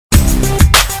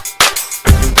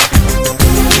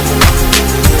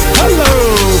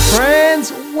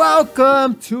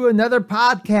Welcome to another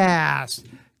podcast.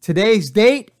 Today's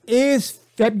date is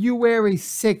February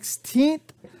 16th,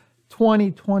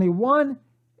 2021.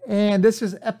 And this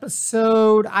is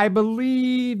episode, I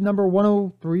believe, number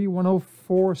 103,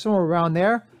 104, somewhere around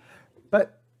there.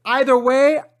 But either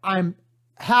way, I'm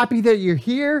happy that you're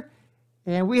here.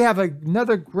 And we have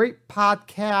another great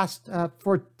podcast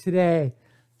for today.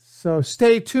 So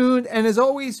stay tuned. And as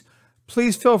always,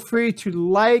 please feel free to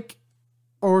like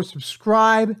or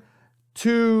subscribe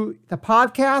to the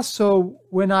podcast. So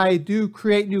when I do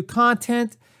create new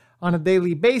content on a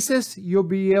daily basis, you'll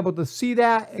be able to see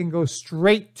that and go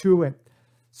straight to it.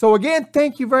 So again,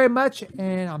 thank you very much.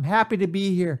 And I'm happy to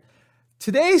be here.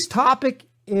 Today's topic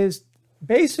is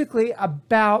basically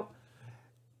about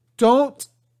don't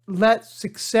let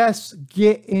success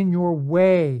get in your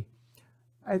way.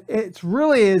 It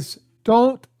really is,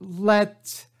 don't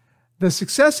let the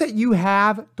success that you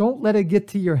have, don't let it get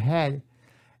to your head.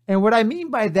 And what I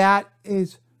mean by that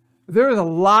is there is a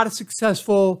lot of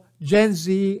successful Gen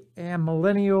Z and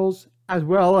millennials, as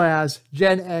well as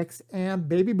Gen X and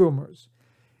baby boomers.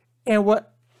 And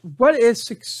what is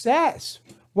success?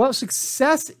 Well,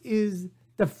 success is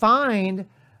defined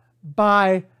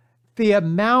by the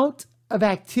amount of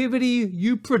activity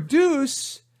you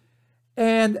produce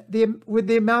and with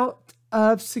the amount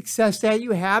of success that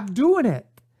you have doing it.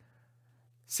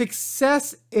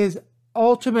 Success is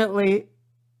ultimately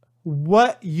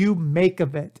what you make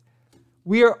of it.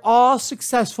 We are all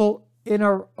successful in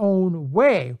our own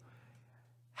way.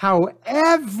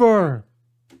 However,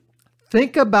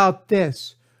 think about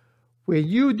this. When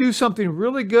you do something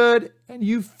really good and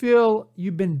you feel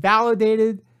you've been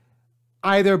validated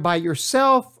either by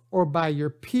yourself or by your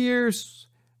peers,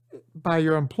 by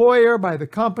your employer, by the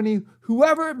company,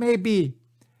 whoever it may be,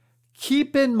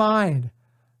 keep in mind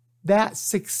that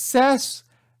success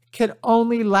can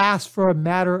only last for a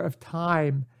matter of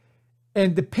time.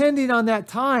 And depending on that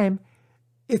time,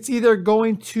 it's either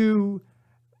going to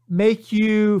make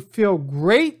you feel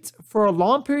great for a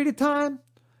long period of time,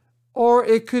 or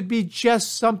it could be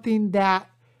just something that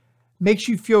makes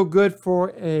you feel good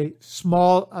for a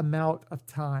small amount of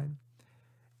time.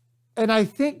 And I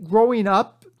think growing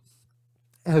up,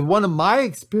 and one of my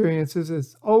experiences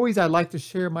is always I like to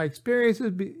share my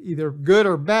experiences, either good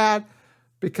or bad,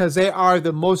 because they are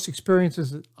the most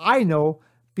experiences that I know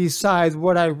besides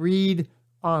what I read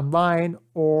online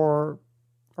or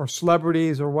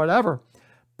celebrities or whatever.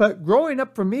 But growing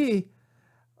up for me,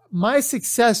 my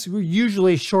success was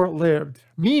usually short-lived,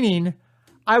 meaning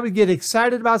I would get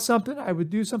excited about something. I would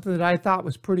do something that I thought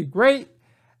was pretty great.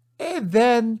 And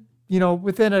then,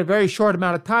 within a very short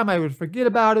amount of time, I would forget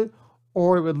about it,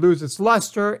 or it would lose its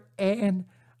luster, and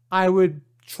I would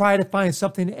try to find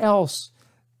something else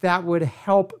that would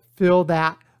help fill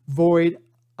that void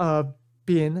of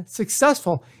being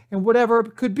successful in whatever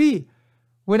it could be.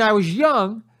 When I was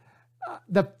young,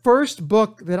 the first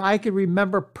book that I could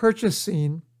remember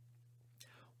purchasing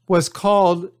was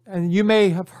called, and you may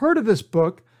have heard of this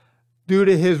book due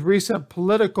to his recent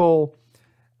political,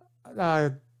 I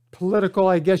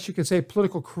guess you could say,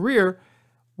 political career,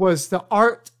 was The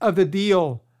Art of the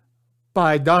Deal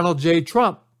by Donald J.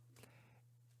 Trump.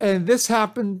 And this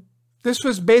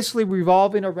was basically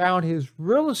revolving around his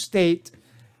real estate,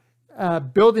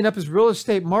 building up his real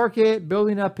estate market,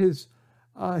 building up his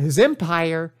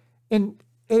empire. And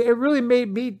it really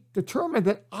made me determine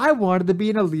that I wanted to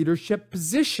be in a leadership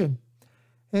position.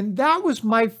 And that was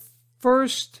my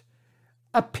first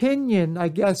opinion, I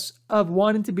guess, of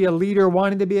wanting to be a leader,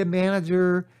 wanting to be a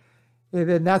manager. And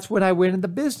then that's when I went into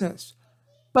business.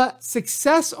 But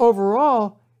success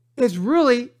overall is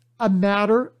really a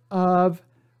matter of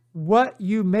what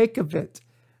you make of it.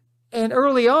 And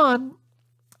early on,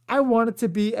 I wanted to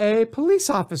be a police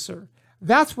officer.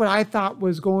 That's what I thought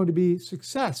was going to be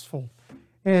successful.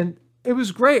 And it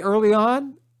was great. Early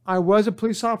on, I was a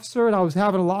police officer and I was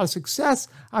having a lot of success.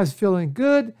 I was feeling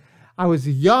good. I was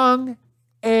young.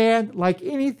 And like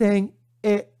anything,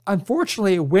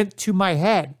 unfortunately, it went to my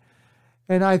head.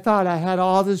 And I thought I had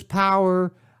all this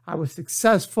power. I was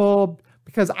successful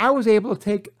because I was able to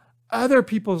take other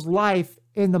people's life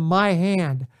into my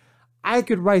hand. I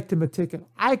could write them a ticket.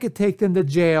 I could take them to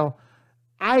jail.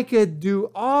 I could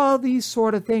do all these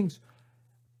sort of things.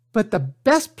 But the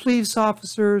best police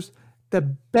officers, the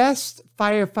best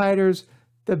firefighters,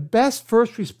 the best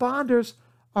first responders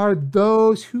are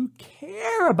those who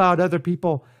care about other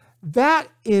people. That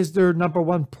is their number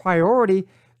one priority,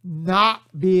 not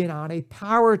being on a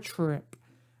power trip.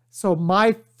 So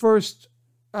my first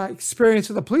experience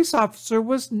with a police officer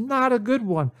was not a good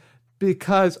one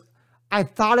because I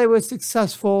thought I was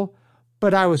successful,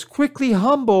 but I was quickly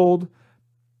humbled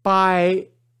by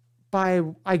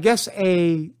I guess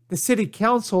the city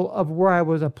council of where I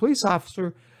was a police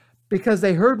officer, because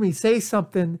they heard me say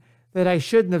something that I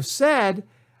shouldn't have said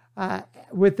at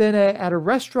a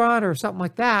restaurant or something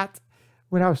like that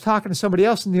when I was talking to somebody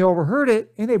else, and they overheard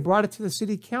it and they brought it to the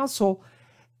city council,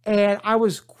 and I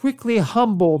was quickly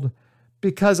humbled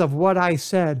because of what I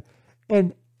said.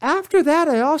 And after that,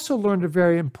 I also learned a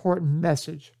very important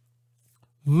message.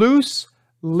 Loose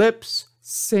lips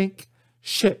sink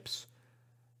ships.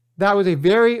 That was a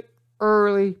very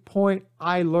early point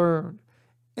I learned.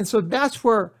 And so that's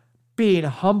where being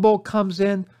humble comes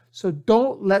in. So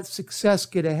don't let success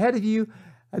get ahead of you.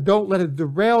 Don't let it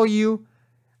derail you.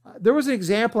 There was an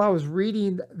example I was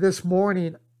reading this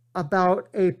morning about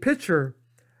a pitcher,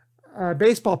 a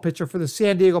baseball pitcher for the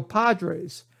San Diego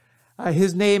Padres.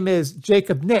 His name is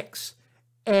Jacob Nix.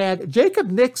 And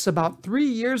Jacob Nix, about 3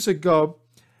 years ago,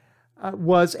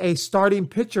 was a starting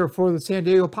pitcher for the San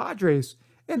Diego Padres.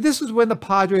 And this is when the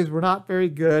Padres were not very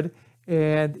good,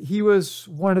 and he was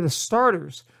one of the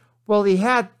starters. Well, he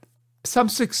had some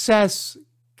success,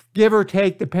 give or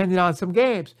take, depending on some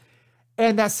games.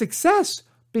 And that success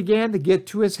began to get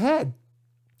to his head.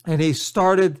 And he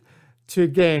started to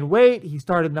gain weight. He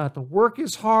started not to work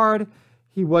as hard.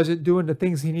 He wasn't doing the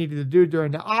things he needed to do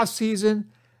during the off season.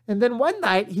 And then one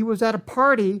night he was at a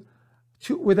party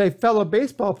with a fellow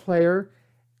baseball player,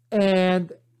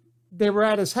 and they were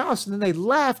at his house, and then they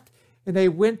left and they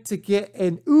went to get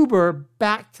an Uber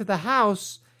back to the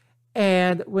house.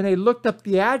 And when they looked up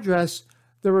the address,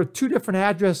 there were 2 different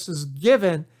addresses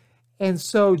given. And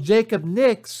so Jacob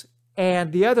Nix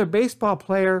and the other baseball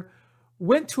player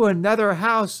went to another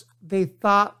house they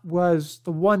thought was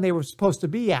the one they were supposed to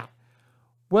be at.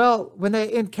 Well, when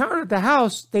they encountered the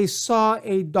house, they saw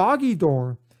a doggy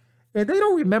door. And they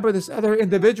don't remember this other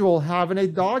individual having a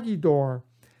doggy door.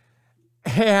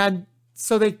 And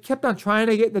so they kept on trying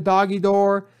to get the doggy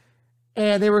door,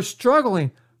 and they were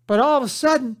struggling. But all of a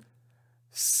sudden,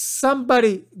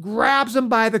 somebody grabs them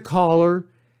by the collar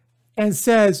and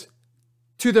says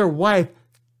to their wife,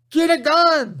 "Get a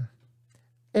gun."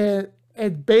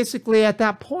 And basically at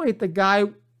that point, the guy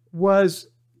was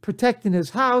protecting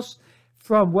his house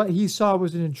from what he saw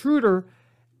was an intruder.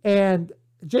 And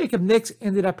Jacob Nix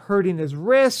ended up hurting his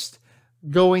wrist,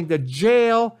 going to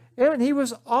jail, and he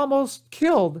was almost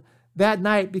killed that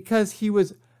night because he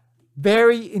was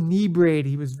very inebriated.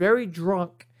 He was very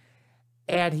drunk,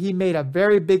 and he made a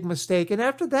very big mistake. And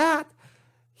after that,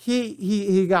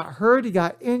 he got hurt, he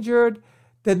got injured.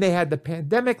 Then they had the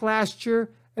pandemic last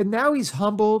year, and now he's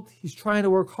humbled. He's trying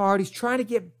to work hard. He's trying to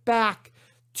get back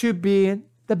to being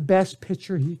the best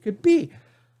pitcher he could be.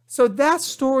 So that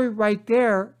story right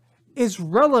there is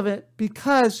relevant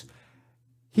because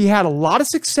he had a lot of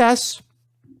success,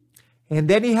 and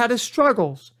then he had his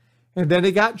struggles, and then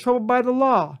he got in trouble by the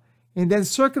law, and then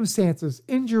circumstances,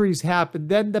 injuries happened,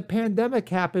 then the pandemic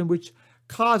happened, which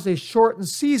caused a shortened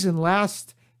season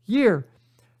last year.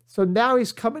 So now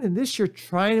he's coming in this year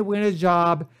trying to win a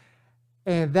job,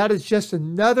 and that is just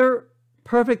another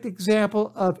perfect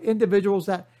example of individuals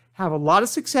that have a lot of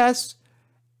success,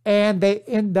 and they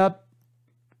end up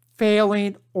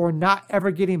failing or not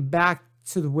ever getting back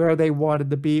to where they wanted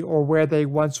to be or where they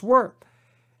once were.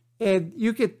 And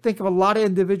you could think of a lot of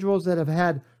individuals that have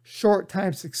had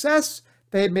short-time success.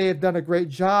 They may have done a great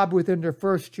job within their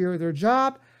first year of their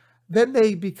job. Then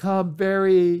they become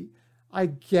very, I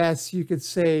guess you could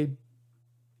say,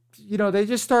 they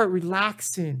just start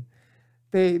relaxing.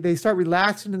 They start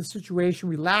relaxing in the situation,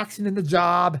 relaxing in the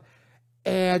job,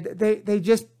 and they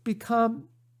just become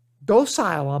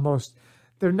docile almost.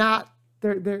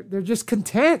 They're just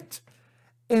content.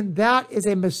 And that is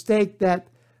a mistake that,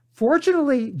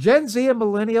 fortunately, Gen Z and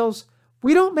millennials,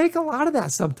 we don't make a lot of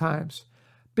that sometimes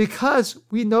because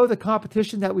we know the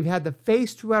competition that we've had to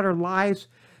face throughout our lives.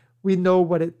 We know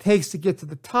what it takes to get to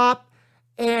the top.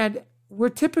 And we're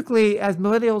typically, as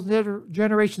millennials and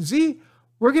Generation Z,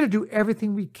 we're going to do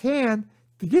everything we can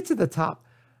to get to the top.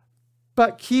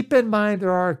 But keep in mind,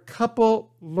 there are a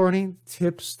couple learning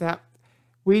tips that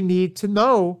we need to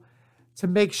know to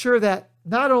make sure that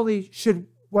not only should,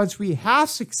 once we have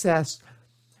success,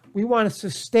 we want to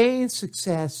sustain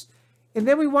success, and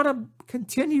then we want to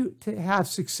continue to have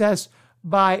success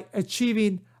by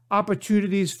achieving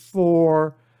opportunities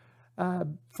for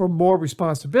more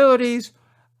responsibilities,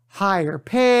 higher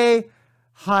pay,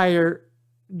 higher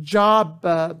job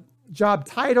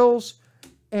titles,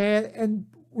 and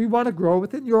we want to grow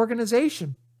within the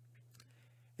organization.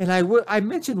 And I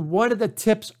mentioned one of the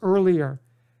tips earlier,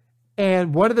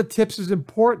 and one of the tips is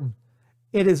important.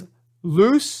 It is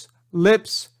loose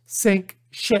lips sink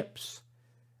ships.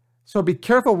 So be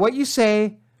careful what you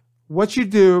say, what you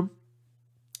do,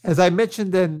 as I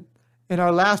mentioned in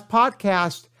our last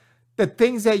podcast, the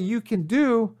things that you can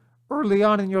do early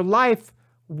on in your life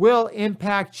will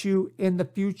impact you in the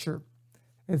future.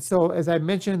 And so, as I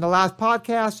mentioned in the last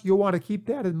podcast, you'll want to keep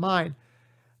that in mind.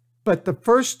 But the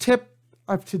first tip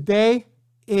of today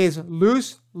is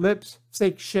loose lips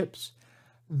sink ships.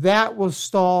 That will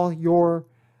stall your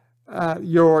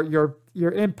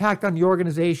impact on the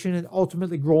organization and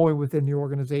ultimately growing within the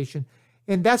organization.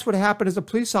 And that's what happened as a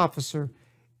police officer.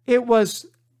 It was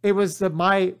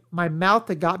my mouth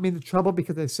that got me into trouble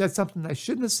because I said something I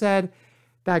shouldn't have said.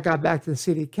 That got back to the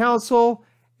city council,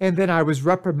 and then I was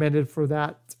reprimanded for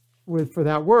that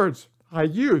words I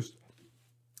used.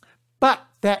 But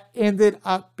that ended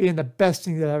up being the best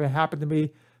thing that ever happened to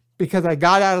me because I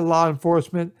got out of law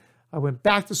enforcement. I went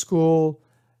back to school.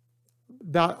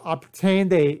 I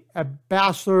obtained a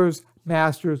bachelor's,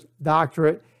 master's,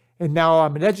 doctorate, and now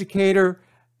I'm an educator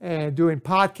and doing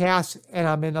podcasts, and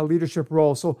I'm in a leadership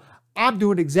role. So I'm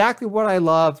doing exactly what I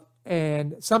love,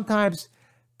 and sometimes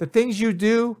the things you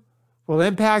do will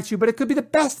impact you, but it could be the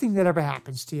best thing that ever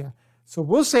happens to you. So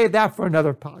we'll save that for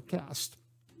another podcast.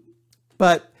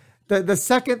 But the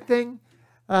second thing,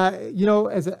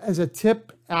 as a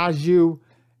tip, as you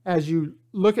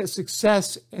look at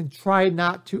success and try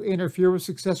not to interfere with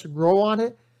success or grow on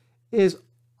it, is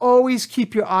always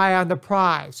keep your eye on the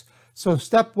prize. So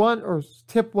tip one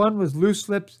was loose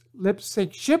lips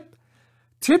sink ship.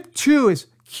 Tip 2 is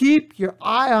keep your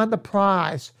eye on the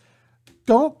prize.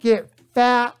 Don't get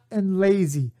fat and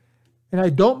lazy. And I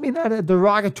don't mean that in a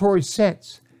derogatory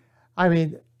sense. I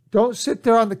mean, don't sit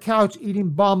there on the couch eating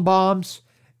bonbons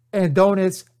and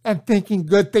donuts and thinking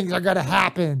good things are going to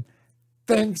happen.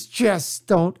 Things just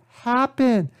don't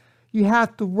happen. You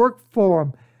have to work for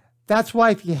them. That's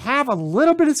why if you have a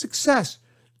little bit of success,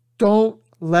 don't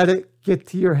let it get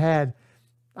to your head.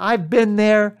 I've been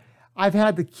there. I've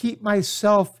had to keep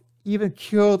myself even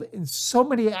keeled in so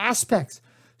many aspects,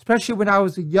 especially when I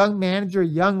was a young manager, a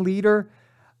young leader.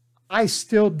 I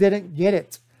still didn't get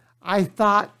it. I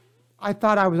thought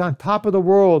I was on top of the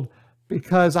world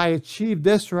because I achieved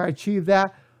this or I achieved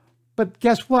that. But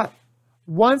guess what?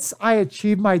 Once I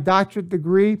achieved my doctorate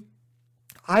degree,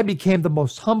 I became the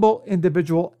most humble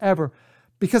individual ever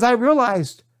because I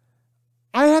realized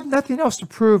I had nothing else to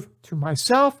prove to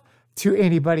myself, to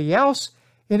anybody else.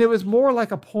 And it was more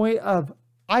like a point of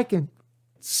I can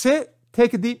sit,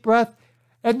 take a deep breath,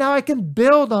 and now I can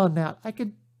build on that. I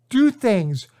can do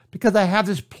things because I have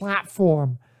this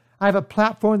platform. I have a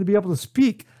platform to be able to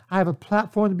speak. I have a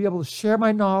platform to be able to share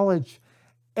my knowledge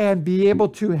and be able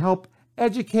to help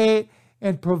educate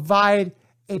and provide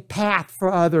a path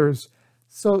for others.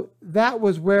 So that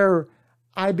was where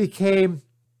I became,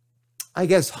 I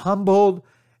guess, humbled.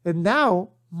 And now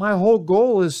my whole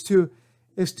goal is to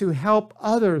help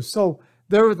others. So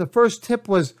the first tip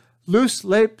was loose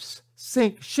lips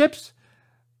sink ships.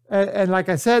 And like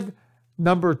I said,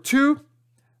 number two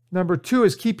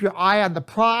is keep your eye on the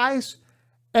prize.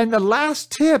 And the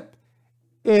last tip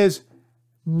is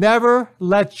never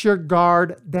let your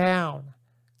guard down.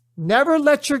 Never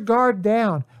let your guard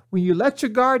down. When you let your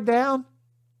guard down,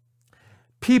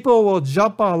 people will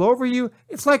jump all over you.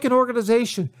 It's like an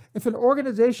organization. If an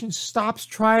organization stops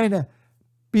trying to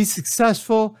be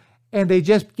successful and they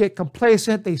just get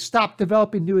complacent, they stop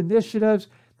developing new initiatives,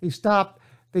 they stop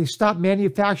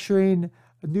manufacturing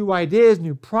new ideas,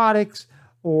 new products,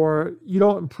 or you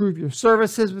don't improve your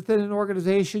services within an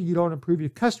organization, you don't improve your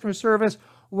customer service,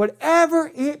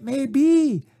 whatever it may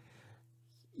be,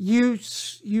 you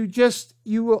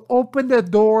will open the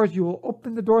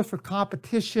doors for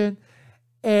competition,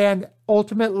 and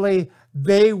ultimately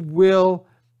they will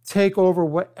take over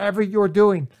whatever you're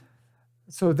doing.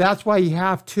 So that's why you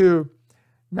have to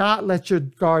not let your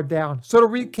guard down. So to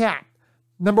recap,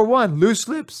 number 1, loose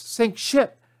lips sink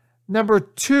ship. Number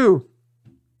 2,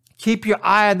 keep your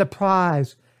eye on the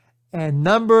prize. And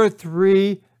number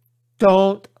 3,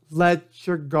 don't let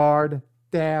your guard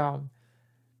down.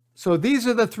 So these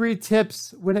are the 3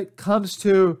 tips when it comes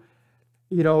to,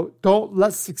 don't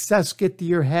let success get to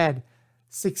your head.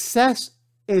 Success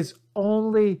is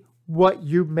only what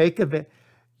you make of it.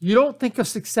 You don't think of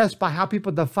success by how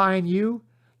people define you.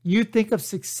 You think of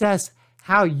success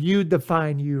how you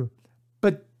define you.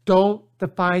 But don't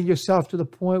define yourself to the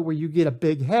point where you get a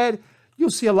big head.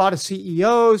 You'll see a lot of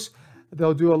CEOs.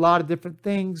 They'll do a lot of different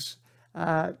things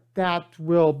that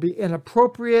will be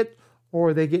inappropriate,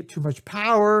 or they get too much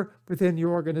power within the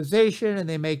organization and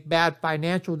they make bad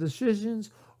financial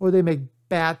decisions, or they make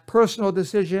bad personal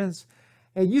decisions.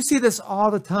 And you see this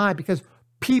all the time because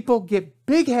people get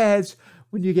big heads.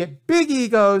 When you get big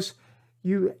egos,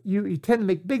 you tend to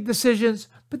make big decisions,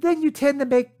 but then you tend to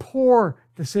make poor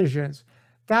decisions.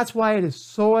 That's why it is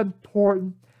so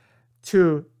important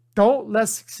to don't let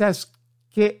success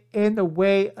get in the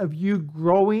way of you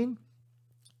growing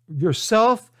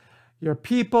yourself, your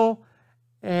people,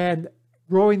 and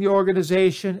growing the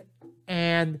organization.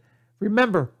 And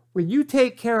remember, when you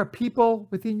take care of people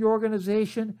within your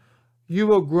organization, you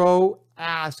will grow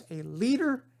as a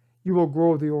leader, you will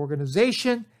grow the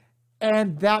organization,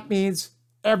 and that means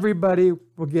everybody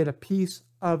will get a piece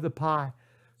of the pie.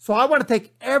 So I want to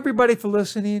thank everybody for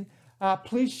listening.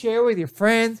 Please share with your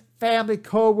friends, family,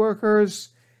 co-workers,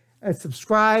 and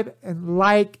subscribe and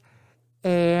like.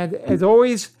 And as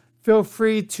always, feel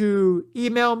free to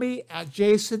email me at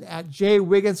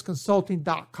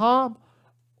jason@jwigginsconsulting.com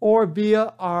or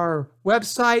via our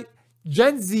website,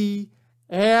 Gen Z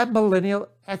and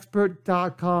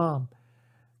millennialexpert.com.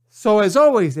 So as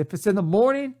always, if it's in the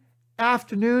morning,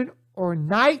 afternoon, or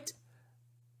night,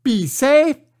 be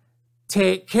safe,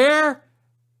 take care,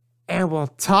 and we'll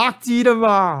talk to you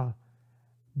tomorrow.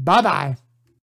 Bye-bye.